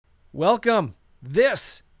Welcome.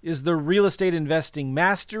 This is the Real Estate Investing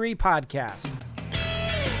Mastery Podcast.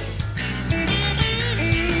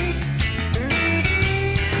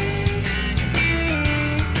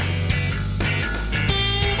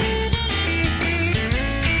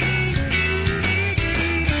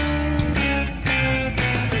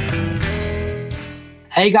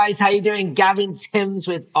 Hey guys, how you doing? Gavin Timms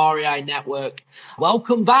with REI Network.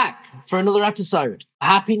 Welcome back for another episode.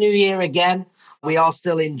 Happy New Year again. We are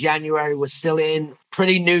still in January. We're still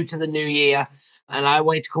pretty new to the new year. And I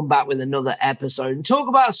want to come back with another episode and talk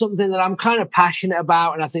about something that I'm kind of passionate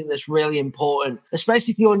about. And I think that's really important,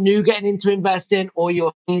 especially if you're new getting into investing or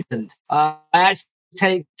you're seasoned. I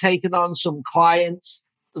actually taken on some clients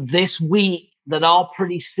this week that are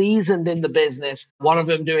pretty seasoned in the business. One of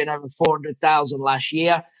them doing over 400,000 last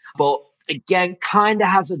year, but again, kind of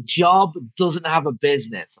has a job, doesn't have a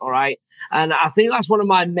business. All right. And I think that's one of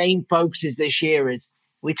my main focuses this year is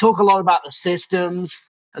we talk a lot about the systems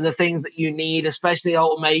and the things that you need, especially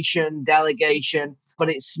automation, delegation, but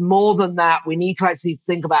it's more than that. We need to actually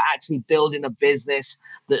think about actually building a business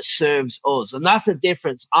that serves us. And that's the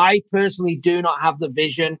difference. I personally do not have the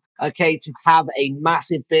vision, to have a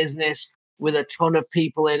massive business with a ton of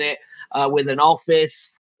people in it, with an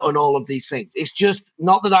office and all of these things. It's just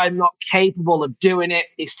not that I'm not capable of doing it.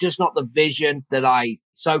 It's just not the vision that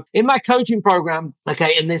So in my coaching program,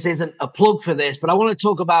 and this isn't a plug for this, but I want to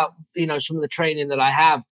talk about, some of the training that I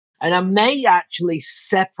have. And I may actually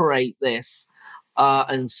separate this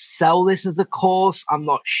and sell this as a course. I'm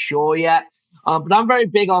not sure yet. But I'm very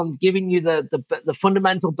big on giving you the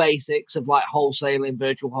fundamental basics of like wholesaling,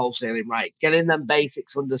 virtual wholesaling, right? Getting them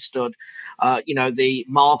basics understood, the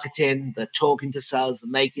marketing, the talking to sellers, the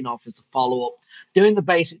making offers, the follow-up, doing the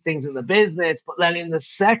basic things in the business. But then in the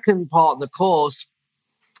second part of the course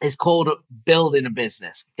is called building a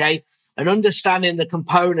business, okay? And understanding the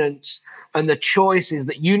components and the choices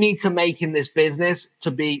that you need to make in this business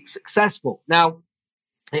to be successful. Now,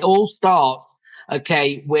 it all starts,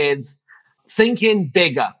 with thinking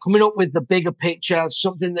bigger, coming up with the bigger picture,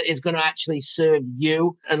 something that is going to actually serve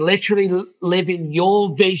you and literally living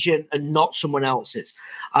your vision and not someone else's.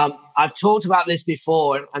 I've talked about this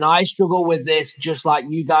before, and I struggle with this just like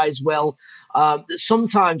you guys will.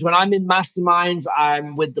 Sometimes when I'm in masterminds,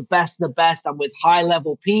 I'm with the best of the best, I'm with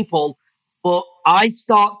high-level people, but I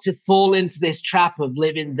start to fall into this trap of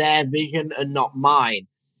living their vision and not mine.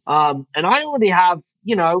 And I already have,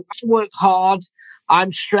 I work hard.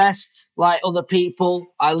 I'm stressed like other people.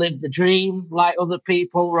 I live the dream like other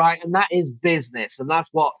people, right? And that is business. And that's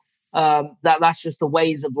what, that's just the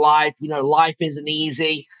ways of life. Life isn't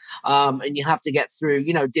easy. And you have to get through,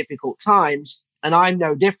 difficult times. And I'm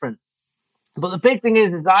no different. But the big thing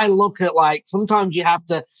is I look at sometimes you have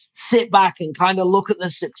to sit back and kind of look at the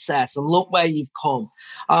success and look where you've come.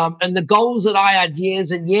 And the goals that I had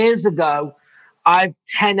years and years ago, I've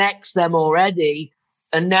 10x them already.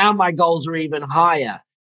 And now my goals are even higher.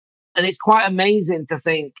 And it's quite amazing to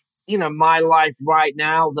think, my life right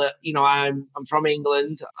now that, I'm from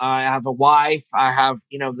England. I have a wife. I have,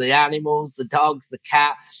 the animals, the dogs, the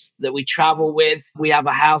cat that we travel with. We have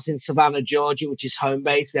a house in Savannah, Georgia, which is home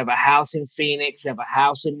base. We have a house in Phoenix. We have a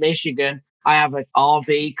house in Michigan. I have an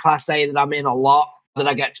RV Class A that I'm in a lot, that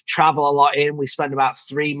I get to travel a lot in. We spend about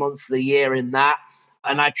 3 months of the year in that.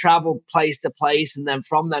 And I travel place to place, and then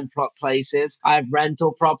from them places, I have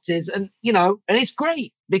rental properties, and it's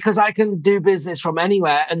great because I can do business from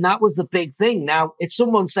anywhere. And that was the big thing. Now, if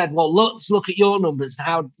someone said, well, let's look at your numbers,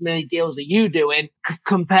 how many deals are you doing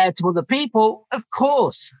compared to other people? Of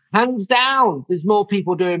course, hands down, there's more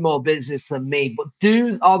people doing more business than me. But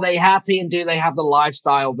are they happy, and do they have the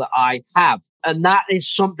lifestyle that I have? And that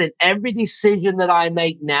is something, every decision that I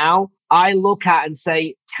make now, I look at and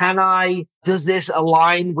say, does this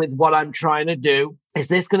align with what I'm trying to do? Is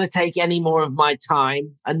this going to take any more of my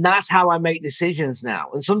time? And that's how I make decisions now.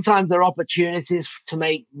 And sometimes there are opportunities to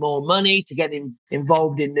make more money, to get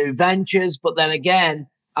involved in new ventures. But then again,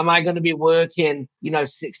 am I going to be working,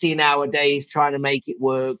 16-hour days trying to make it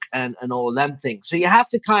work and all of them things? So you have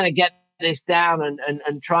to kind of get this down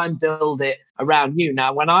and try and build it around you.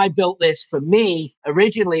 Now, when I built this for me,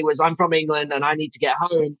 originally was I'm from England and I need to get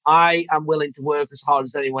home. I am willing to work as hard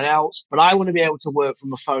as anyone else, but I want to be able to work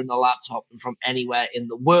from a phone and a laptop and from anywhere in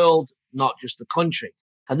the world, not just the country.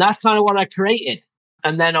 And that's kind of what I created.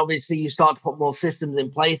 And then obviously you start to put more systems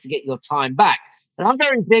in place to get your time back. And I'm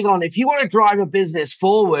very big on, if you want to drive a business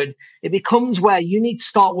forward, it becomes where you need to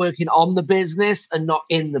start working on the business and not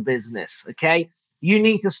in the business. Okay. You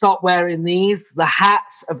need to stop wearing the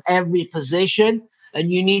hats of every position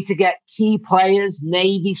And you need to get key players,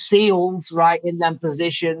 Navy SEALs, right, in them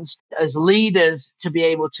positions as leaders to be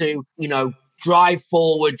able to, drive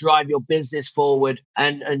forward, drive your business forward,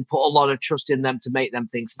 and put a lot of trust in them to make them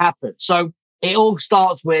things happen. So it all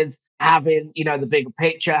starts with having, the bigger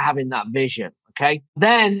picture, having that vision. Okay.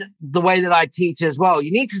 Then the way that I teach as well,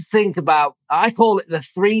 you need to think about, I call it the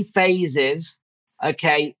 3 phases,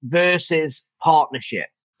 okay, versus partnership.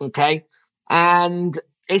 Okay. And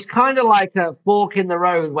it's kind of like a fork in the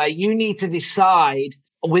road where you need to decide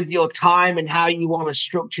with your time and how you want to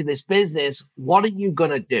structure this business. What are you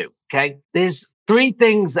going to do? Okay. There's 3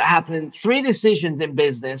 things that happen, 3 decisions in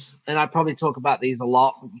business. And I probably talk about these a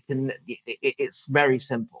lot. It's very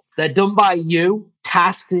simple. They're done by you.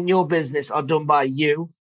 Tasks in your business are done by you,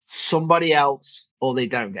 somebody else, or they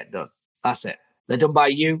don't get done. That's it. They're done by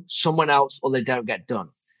you, someone else, or they don't get done.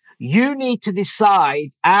 You need to decide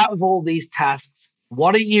out of all these tasks,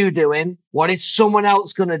 what are you doing? What is someone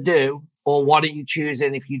else going to do? Or what are you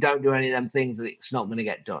choosing if you don't do any of them things that it's not going to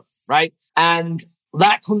get done, right? And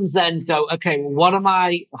that comes then to go, okay,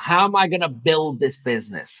 how am I going to build this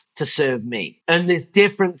business to serve me? And there's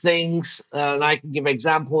different things, and I can give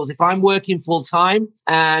examples. If I'm working full time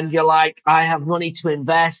and you're like, I have money to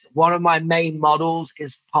invest, one of my main models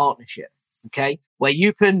is partnership, okay? Where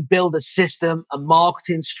you can build a system, a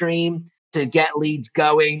marketing stream to get leads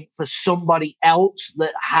going for somebody else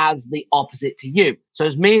that has the opposite to you. So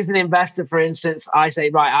as me as an investor, for instance, I say,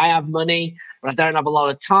 right, I have money, but I don't have a lot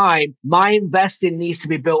of time. My investing needs to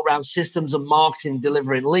be built around systems and marketing,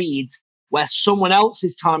 delivering leads, where someone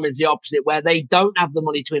else's time is the opposite, where they don't have the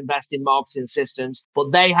money to invest in marketing systems,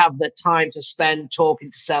 but they have the time to spend talking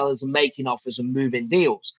to sellers and making offers and moving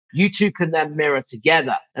deals. You two can then mirror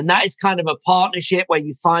together. And that is kind of a partnership where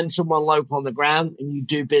you find someone local on the ground and you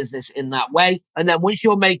do business in that way. And then once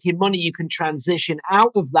you're making money, you can transition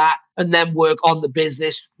out of that and then work on the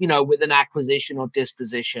business, with an acquisition or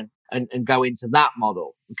disposition and go into that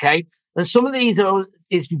model. Okay. And some of these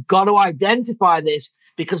is you've got to identify this,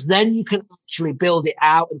 because then you can actually build it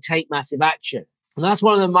out and take massive action. And that's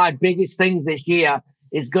one of my biggest things this year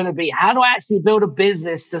is going to be, how do I actually build a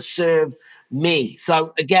business to serve me?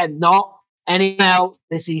 So again, not anything else.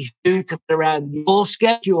 This is you to put around your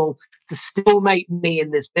schedule to still make money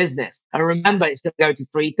in this business. And remember, it's going to go to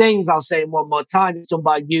 3 things. I'll say it one more time. It's done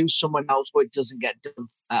by you, someone else, or it doesn't get done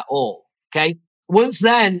at all. Okay. Once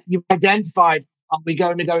then you've identified, are we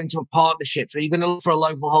going to go into a partnership? So you're going to look for a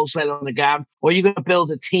local wholesaler on the ground, or you're going to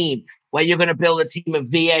build a team where you're going to build a team of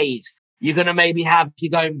VAs. You're going to maybe have, if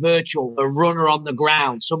you're going virtual, a runner on the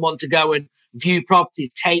ground, someone to go and view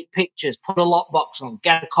properties, take pictures, put a lockbox on,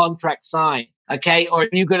 get a contract signed. Okay. Or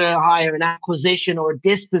you're going to hire an acquisition or a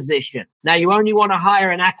disposition. Now you only want to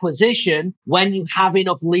hire an acquisition when you have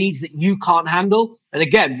enough leads that you can't handle. And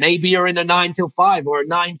again, maybe you're in a 9 till 5 or a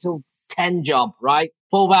 9 till 10 job, right?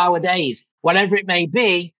 12-hour days, whatever it may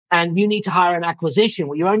be. And you need to hire an acquisition.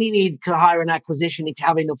 Well, you only need to hire an acquisition if you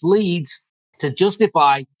have enough leads to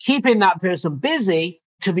justify keeping that person busy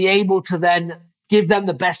to be able to then give them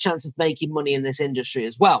the best chance of making money in this industry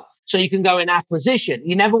as well. So you can go in acquisition.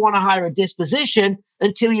 You never want to hire a disposition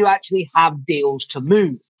until you actually have deals to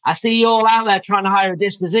move. I see you all out there trying to hire a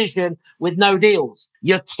disposition with no deals.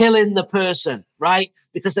 You're killing the person, right?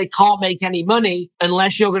 Because they can't make any money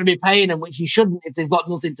unless you're going to be paying them, which you shouldn't if they've got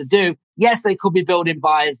nothing to do. Yes, they could be building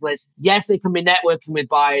buyers lists. Yes, they can be networking with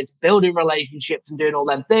buyers, building relationships and doing all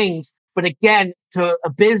them things. But again, to a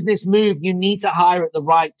business move, you need to hire at the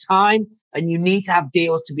right time and you need to have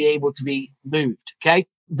deals to be able to be moved. Okay.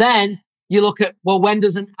 Then you look at, well, when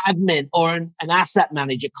does an admin or an asset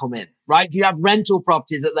manager come in, right? Do you have rental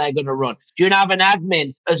properties that they're going to run? Do you have an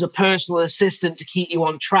admin as a personal assistant to keep you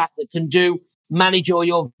on track that can manage all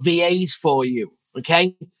your VAs for you?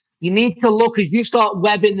 Okay. You need to look as you start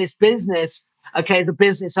webbing this business. Okay. As a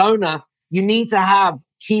business owner, you need to have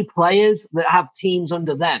key players that have teams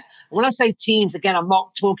under them. And when I say teams, again, I'm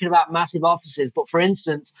not talking about massive offices, but for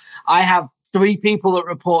instance, I have 3 people that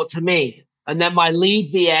report to me. And then my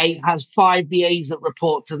lead VA has 5 VAs that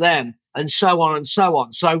report to them, and so on and so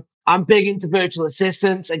on. So I'm big into virtual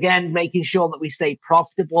assistants, again, making sure that we stay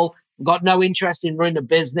profitable. I've got no interest in running a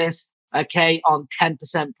business, okay, on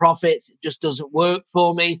 10% profits. It just doesn't work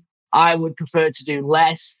for me. I would prefer to do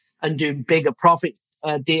less and do bigger profit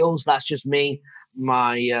deals. That's just me,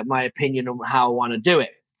 my opinion on how I want to do it.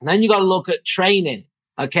 And then you got to look at training,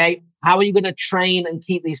 okay? How are you going to train and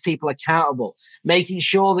keep these people accountable? Making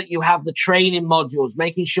sure that you have the training modules,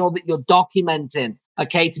 making sure that you're documenting,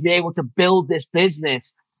 okay, to be able to build this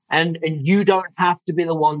business. And you don't have to be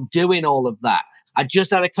the one doing all of that. I just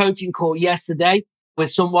had a coaching call yesterday with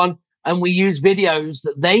someone, and we used videos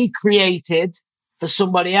that they created for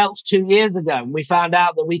somebody else 2 years ago. And we found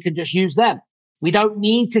out that we could just use them. We don't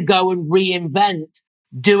need to go and reinvent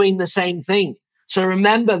doing the same thing. So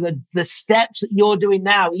remember the steps that you're doing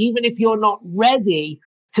now, even if you're not ready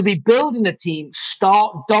to be building a team,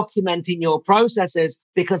 start documenting your processes,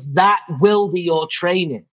 because that will be your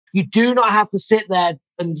training. You do not have to sit there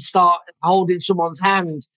and start holding someone's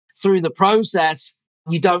hand through the process.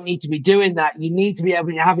 You don't need to be doing that. You need to be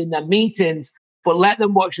able to having their meetings, but let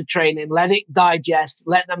them watch the training, let it digest,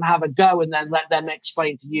 let them have a go, and then let them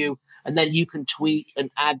explain to you. And then you can tweak and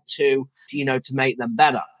add to make them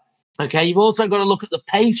better. Okay. You've also got to look at the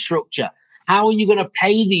pay structure. How are you going to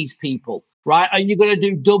pay these people, right? Are you going to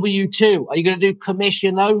do W-2? Are you going to do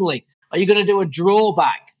commission only? Are you going to do a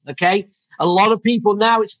drawback? Okay. A lot of people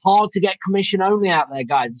now, it's hard to get commission only out there,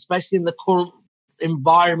 guys, especially in the current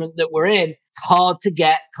environment that we're in. It's hard to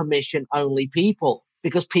get commission only people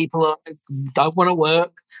because people don't want to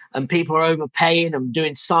work, and people are overpaying and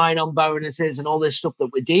doing sign-on bonuses and all this stuff that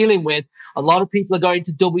we're dealing with. A lot of people are going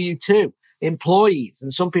to W-2 employees,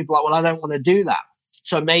 and some people are like, well, I don't want to do that.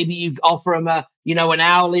 So maybe you offer them an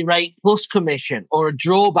hourly rate plus commission, or a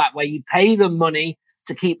drawback where you pay them money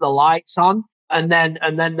to keep the lights on, and then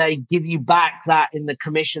they give you back that in the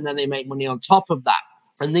commission, then they make money on top of that.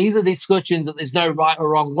 And these are discussions that there's no right or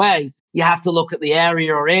wrong way. You have to look at the area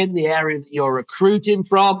you're in, the area that you're recruiting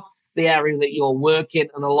from, the area that you're working,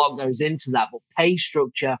 and a lot goes into that. But pay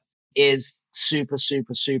structure is super,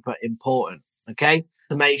 super, super important, okay?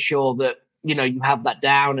 To make sure that, you have that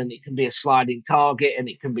down, and it can be a sliding target, and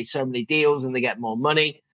it can be so many deals and they get more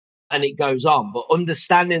money, and it goes on. But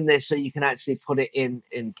understanding this so you can actually put it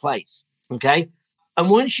in place, okay? And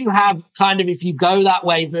once you have if you go that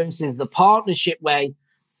way versus the partnership way,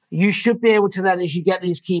 you should be able to then, as you get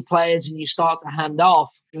these key players and you start to hand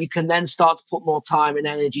off, you can then start to put more time and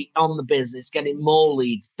energy on the business, getting more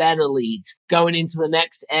leads, better leads, going into the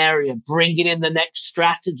next area, bringing in the next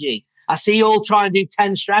strategy. I see you all trying to do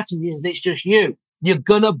 10 strategies and it's just you. You're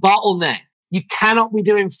going to bottleneck. You cannot be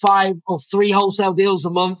doing 5 or 3 wholesale deals a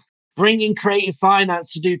month, bringing creative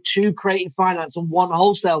finance to do 2 creative finance and 1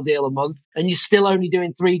 wholesale deal a month, and you're still only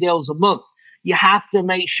doing 3 deals a month. You have to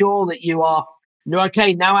make sure that you are,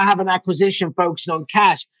 okay, now I have an acquisition focusing on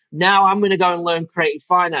cash. Now I'm going to go and learn creative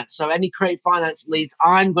finance. So any creative finance leads,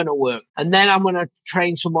 I'm going to work. And then I'm going to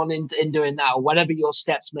train someone in doing that, or whatever your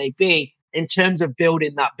steps may be in terms of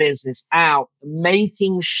building that business out,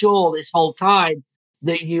 making sure this whole time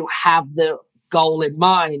that you have the goal in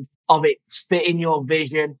mind of it fitting your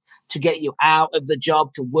vision to get you out of the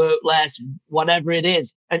job, to work less, whatever it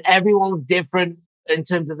is. And everyone's different in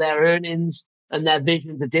terms of their earnings, and their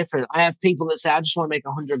visions are different. I have people that say, I just want to make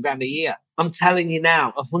 100 grand a year. I'm telling you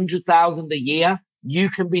now, 100,000 a year, you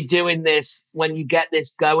can be doing this when you get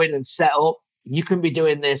this going and set up. You can be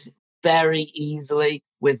doing this very easily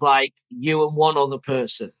with you and one other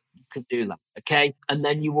person. You can do that. Okay. And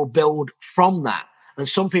then you will build from that. And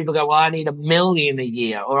some people go, well, I need $1 million a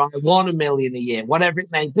year, or I want $1 million a year, whatever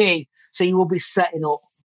it may be. So you will be setting up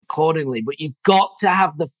accordingly, but you've got to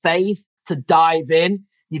have the faith to dive in.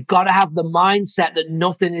 You've got to have the mindset that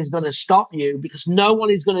nothing is going to stop you, because no one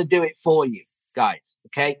is going to do it for you, guys.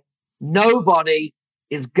 Okay. Nobody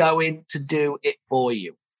is going to do it for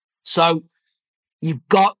you. So you've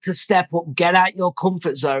got to step up, get out your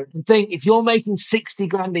comfort zone, and think, if you're making 60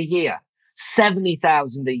 grand a year,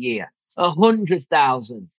 70,000 a year,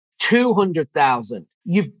 100,000, 200,000,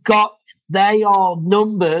 they are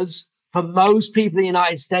numbers for most people in the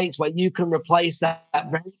United States where you can replace that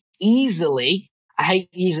very easily. I hate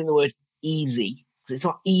using the word easy because it's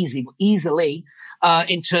not easy, but easily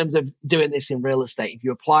in terms of doing this in real estate. If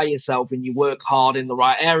you apply yourself and you work hard in the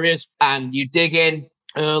right areas and you dig in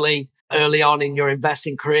early on in your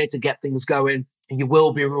investing career to get things going, you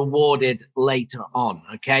will be rewarded later on.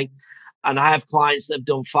 Okay. And I have clients that have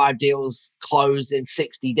done 5 deals closed in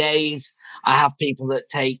 60 days. I have people that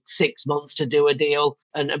take 6 months to do a deal,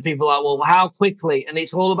 and people are like, well, how quickly? And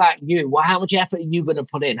it's all about you. Well, how much effort are you going to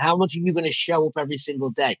put in? How much are you going to show up every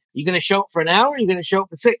single day? You're going to show up for an hour? You're going to show up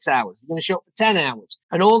for 6 hours? You're going to show up for 10 hours?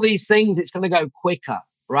 And all these things, it's going to go quicker,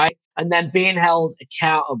 right? And then being held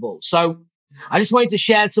accountable. So I just wanted to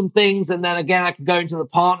share some things, and then again, I could go into the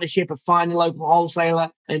partnership of finding a local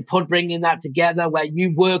wholesaler and bringing that together, where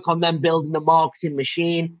you work on them building the marketing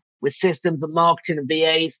machine with systems of marketing and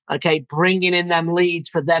VAs, okay, bringing in them leads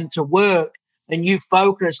for them to work, and you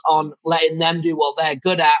focus on letting them do what they're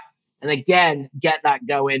good at, and again, get that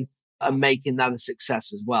going and making that a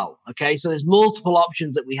success as well, okay? So there's multiple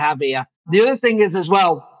options that we have here. The other thing is as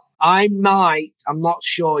well, I'm not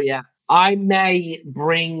sure yet, I may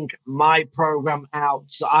bring my program out.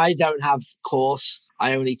 So I don't have course.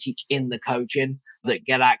 I only teach in the coaching. that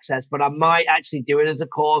get access, but I might actually do it as a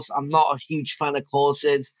course. I'm not a huge fan of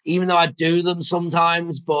courses, even though I do them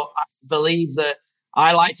sometimes, but I believe that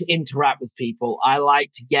I like to interact with people. I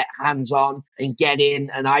like to get hands-on and get in,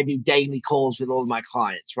 and I do daily calls with all of my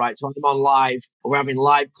clients, right? So I'm on live, we're having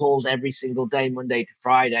live calls every single day, Monday to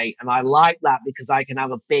Friday. And I like that because I can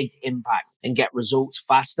have a big impact and get results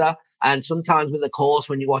faster. And sometimes with a course,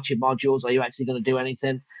 when you watch your modules, are you actually going to do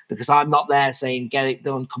anything? Because I'm not there saying, get it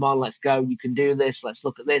done, come on, let's go, you can do this, let's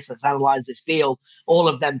look at this, let's analyze this deal, all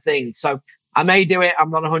of them things. So I may do it,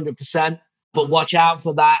 I'm not 100%. But watch out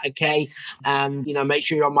for that, okay? And, make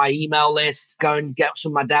sure you're on my email list. Go and get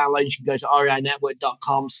some of my downloads. You can go to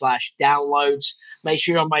reinetwork.com/downloads. Make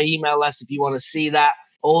sure you're on my email list if you want to see that.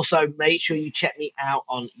 Also, make sure you check me out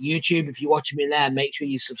on YouTube. If you're watching me there, make sure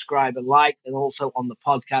you subscribe and like. And also on the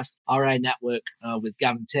podcast, REI Network with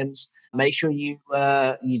Gavin Timms. Make sure you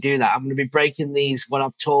do that. I'm going to be breaking these, when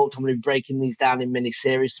I've talked, I'm going to be breaking these down in mini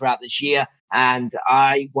series throughout this year. And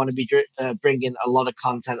I want to be bringing a lot of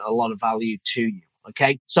content, a lot of value to you.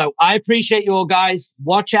 Okay. So I appreciate you all, guys.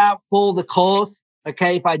 Watch out for the course.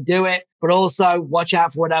 Okay. If I do it, but also watch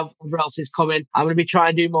out for whatever else is coming. I'm going to be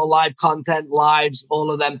trying to do more live content, lives,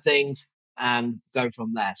 all of them things, and go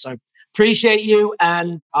from there. So appreciate you.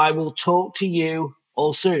 And I will talk to you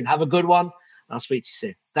all soon. Have a good one. I'll speak to you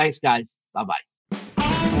soon. Thanks, guys. Bye-bye.